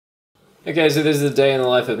Okay, so this is the day in the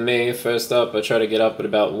life of me. First up, I try to get up at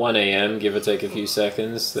about 1 a.m, give or take a few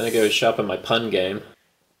seconds. Then I go sharpen my pun game.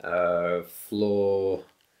 Floor,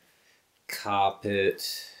 carpet,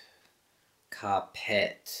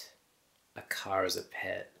 carpet. A car is a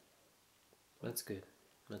pet. That's good.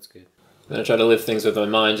 That's good. Then I try to lift things with my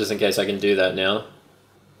mind just in case I can do that now.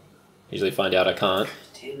 Usually find out I can't.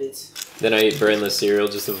 Damn it. Then I eat brainless cereal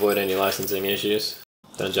just to avoid any licensing issues.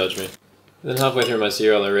 Don't judge me. Then halfway through my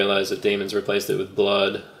cereal I realize that demons replaced it with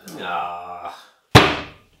blood. Ah.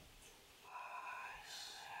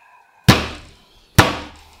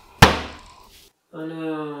 Oh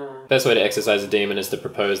no. Best way to exercise a demon is to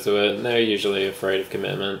propose to it, and they're usually afraid of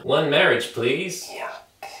commitment. One marriage, please. Yeah.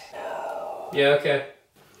 No. Yeah, okay.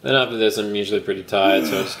 Then after this I'm usually pretty tired,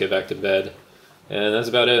 so I just go back to bed. And that's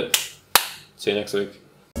about it. See you next week.